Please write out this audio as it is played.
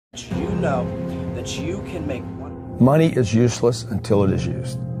You know that you can make Money is useless until it is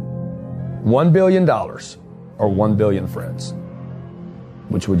used. $1 billion or 1 billion friends.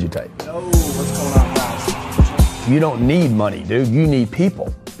 Which would you take? Oh, what's going on, guys? You don't need money, dude. You need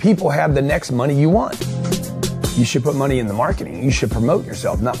people. People have the next money you want. You should put money in the marketing. You should promote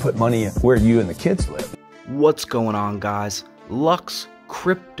yourself, not put money where you and the kids live. What's going on, guys? Lux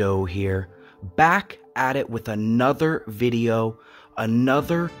Crypto here, back at it with another video,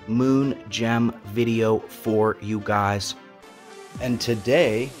 another moon gem video for you guys. And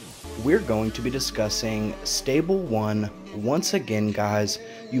today we're going to be discussing Stable One once again, guys.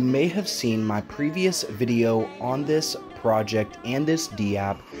 You may have seen my previous video on this project and this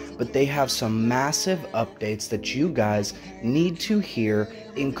DApp, but they have some massive updates that you guys need to hear,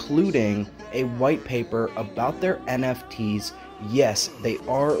 including a white paper about their NFTs. Yes, they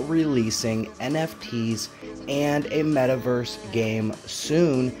are releasing NFTs and a metaverse game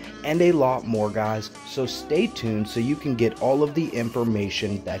soon, and a lot more, guys. So stay tuned so you can get all of the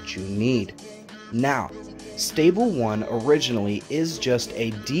information that you need. Now, Stable One originally is just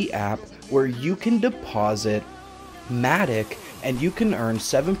a DApp where you can deposit Matic and you can earn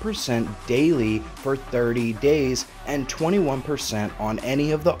 7% daily for 30 days and 21% on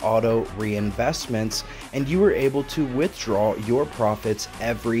any of the auto reinvestments, and you are able to withdraw your profits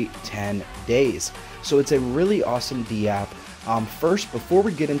every 10 days. So it's a really awesome DApp. First, before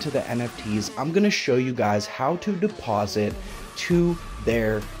we get into the NFTs, I'm going to show you guys how to deposit to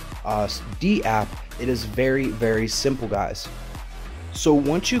their DApp. It is very, very simple, guys. So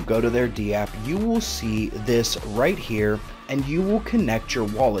once you go to their DApp, you will see this right here, and you will connect your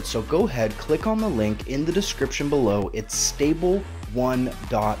wallet. So go ahead, click on the link in the description below. It's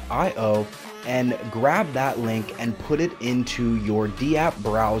stable1.io, and grab that link and put it into your DApp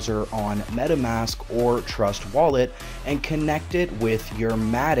browser on metamask or Trust Wallet and connect it with your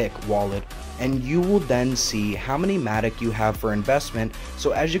Matic wallet, and you will then see how many Matic you have for investment.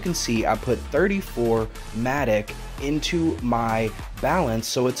 So as you can see, I put 34 Matic into my balance,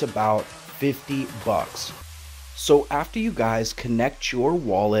 so it's about 50 bucks. So after you guys connect your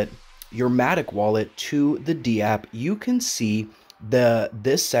wallet, your Matic wallet, to the DApp, you can see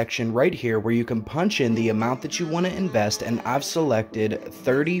this section right here where you can punch in the amount that you want to invest, and I've selected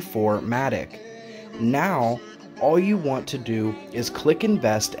 34 Matic. Now all you want to do is click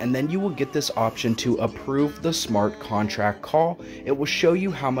invest, and then you will get this option to approve the smart contract call. It will show you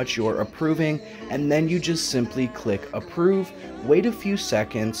how much you're approving, and then you just simply click approve, wait a few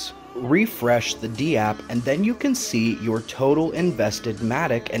seconds, refresh the DApp, and then you can see your total invested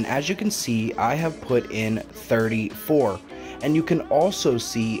Matic. And as you can see, I have put in 34. And you can also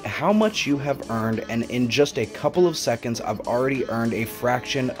see how much you have earned, and in just a couple of seconds I've already earned a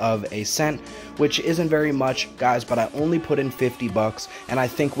fraction of a cent, which isn't very much, guys, but I only put in 50 bucks, and I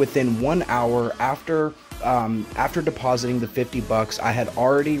think within 1 hour after depositing the 50 bucks, I had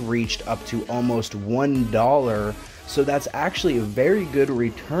already reached up to almost $1. So that's actually a very good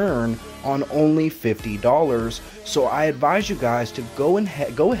return on only $50. So I advise you guys to go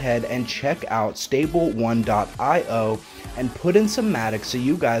ahead and check out stable1.io and put in some Matic so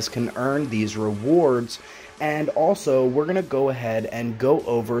you guys can earn these rewards. And also, we're going to go ahead and go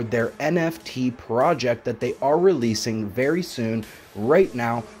over their NFT project that they are releasing very soon right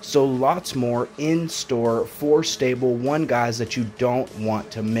now. So lots more in store for Stable One, guys, that you don't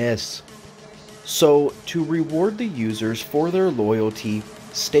want to miss. So to reward the users for their loyalty,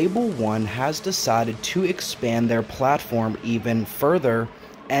 Stable One has decided to expand their platform even further,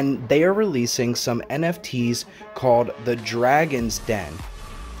 and they are releasing some NFTs called the Dragon's Den.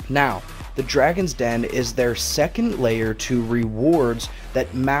 Now, the Dragon's Den is their second layer to rewards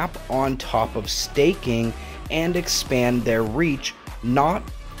that map on top of staking and expand their reach not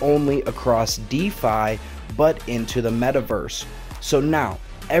only across DeFi but into the metaverse. So now,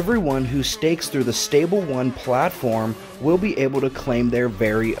 everyone who stakes through the Stable One platform will be able to claim their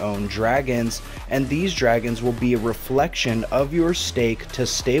very own dragons, and these dragons will be a reflection of your stake to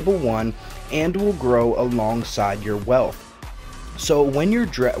Stable One and will grow alongside your wealth. So when your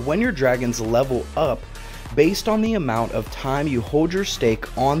dragons level up based on the amount of time you hold your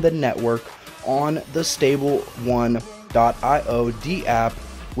stake on the network on the stable1.io DApp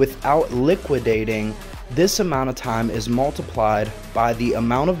without liquidating, this amount of time is multiplied by the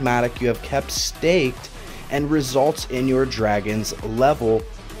amount of Matic you have kept staked and results in your dragon's level,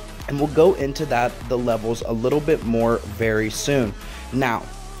 and we'll go into the levels a little bit more very soon. Now,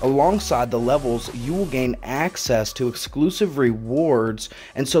 alongside the levels, you will gain access to exclusive rewards,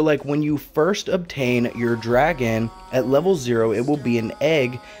 and so like when you first obtain your dragon at level 0, it will be an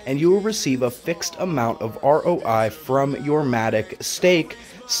egg, and you will receive a fixed amount of ROI from your Matic stake,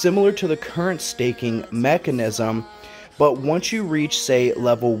 similar to the current staking mechanism. But once you reach, say,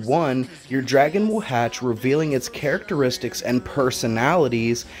 level 1, your dragon will hatch, revealing its characteristics and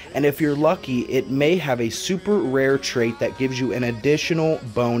personalities, and if you're lucky, it may have a super rare trait that gives you an additional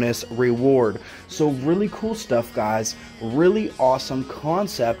bonus reward. So really cool stuff, guys. Really awesome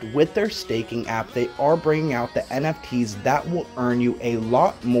concept with their staking app. They are bringing out the NFTs that will earn you a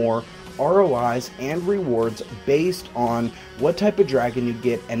lot more ROIs and rewards based on what type of dragon you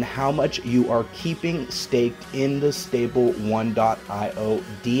get and how much you are keeping staked in the stable 1.io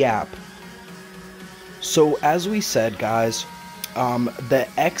DApp. So as we said, guys, the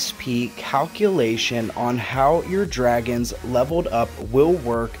XP calculation on how your dragons leveled up will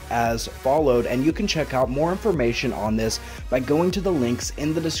work as followed, and you can check out more information on this by going to the links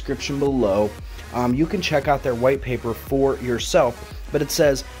in the description below. You can check out their white paper for yourself, but it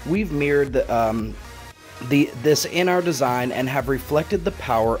says, we've mirrored this in our design and have reflected the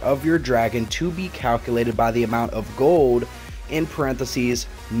power of your dragon to be calculated by the amount of gold, in parentheses,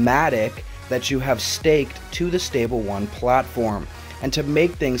 matic, that you have staked to the Stable 1 platform. And to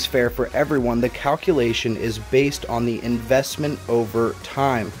make things fair for everyone, the calculation is based on the investment over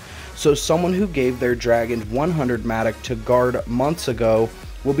time. So someone who gave their dragon 100 matic to guard months ago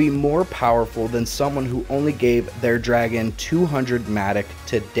will be more powerful than someone who only gave their dragon 200 matic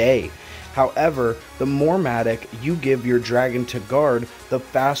today. However, the more matic you give your dragon to guard, the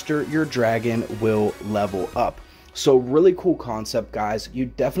faster your dragon will level up. So really cool concept, guys. You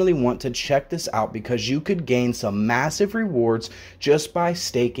definitely want to check this out because you could gain some massive rewards just by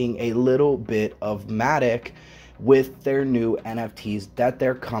staking a little bit of matic with their new NFTs that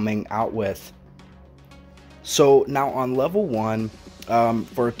they're coming out with. So now on level 1,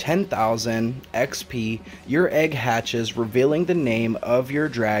 for 10,000 XP, your egg hatches, revealing the name of your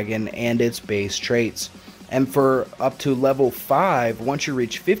dragon and its base traits. And for up to level 5, once you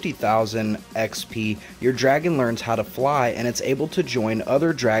reach 50,000 XP, your dragon learns how to fly and it's able to join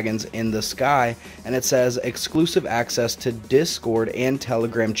other dragons in the sky. And it says exclusive access to Discord and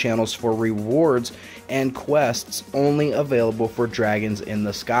Telegram channels for rewards and quests only available for dragons in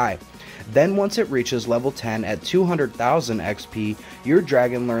the sky. Then once it reaches level 10 at 200,000 XP, your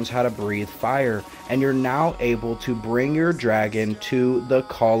dragon learns how to breathe fire, and you're now able to bring your dragon to the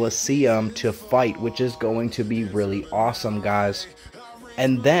Coliseum to fight, which is going to be really awesome, guys.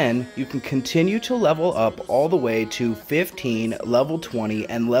 And then you can continue to level up all the way to 15, level 20,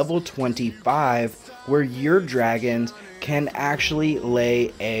 and level 25, where your dragons can actually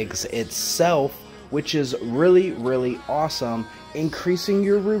lay eggs itself, which is really awesome, increasing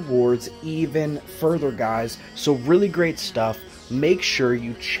your rewards even further, guys. So really great stuff. Make sure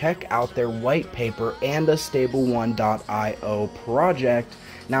you check out their white paper and the Stable 1.io project.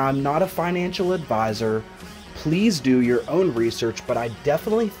 Now, I'm not a financial advisor. Please do your own research, but I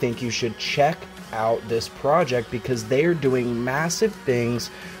definitely think you should check out this project because they are doing massive things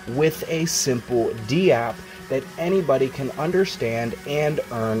with a simple DApp that anybody can understand and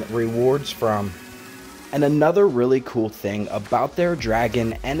earn rewards from. And another really cool thing about their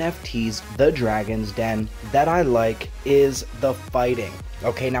dragon NFTs, the Dragon's Den, that I like is the fighting.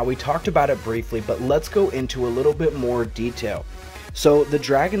 Okay, now we talked about it briefly, but let's go into a little bit more detail. So the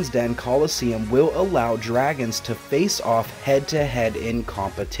Dragon's Den Coliseum will allow dragons to face off head-to-head in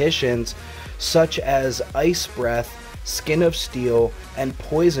competitions, such as Ice Breath, Skin of Steel, and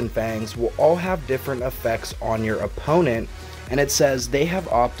Poison Fangs will all have different effects on your opponent. And it says they have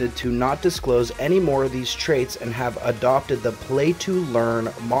opted to not disclose any more of these traits and have adopted the play to learn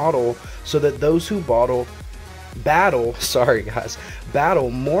model so that those who battle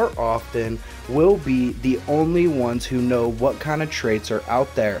more often will be the only ones who know what kind of traits are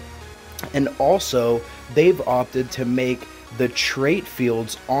out there. And also, they've opted to make the trait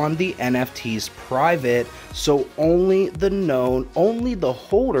fields on the NFTs private, so only the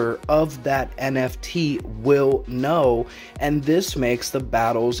holder of that NFT will know, and this makes the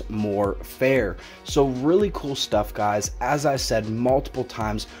battles more fair. So really cool stuff, guys. As I said multiple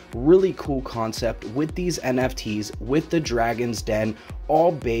times, really cool concept with these NFTs, with the Dragon's Den,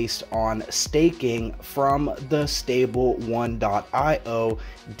 all based on staking from the Stable 1.io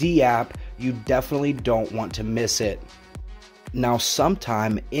DApp. You definitely don't want to miss it. Now,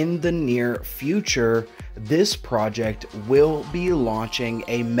 sometime in the near future, this project will be launching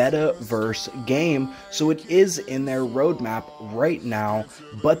a metaverse game, so it is in their roadmap right now,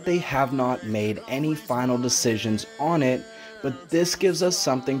 but they have not made any final decisions on it. But this gives us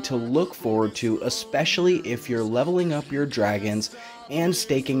something to look forward to, especially if you're leveling up your dragons and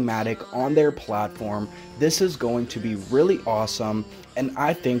staking matic on their platform. This is going to be really awesome, and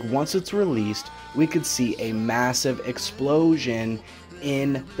I think once it's released, we could see a massive explosion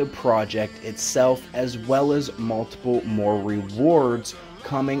in the project itself, as well as multiple more rewards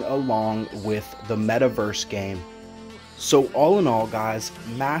coming along with the metaverse game. So all in all, guys,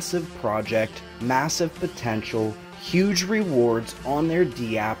 massive project, massive potential, huge rewards on their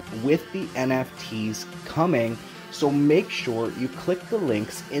DApp with the NFTs coming. So make sure you click the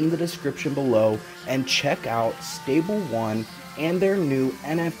links in the description below and check out Stable One and their new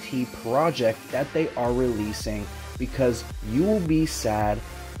NFT project that they are releasing, because you will be sad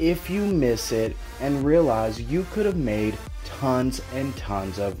if you miss it and realize you could have made tons and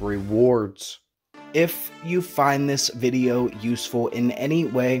tons of rewards. If you find this video useful in any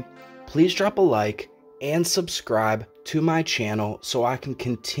way, please drop a like and subscribe to my channel so I can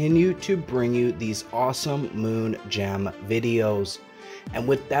continue to bring you these awesome moon gem videos. And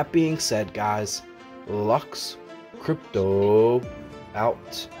with that being said, guys, Lux Crypto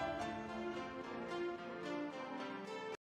out.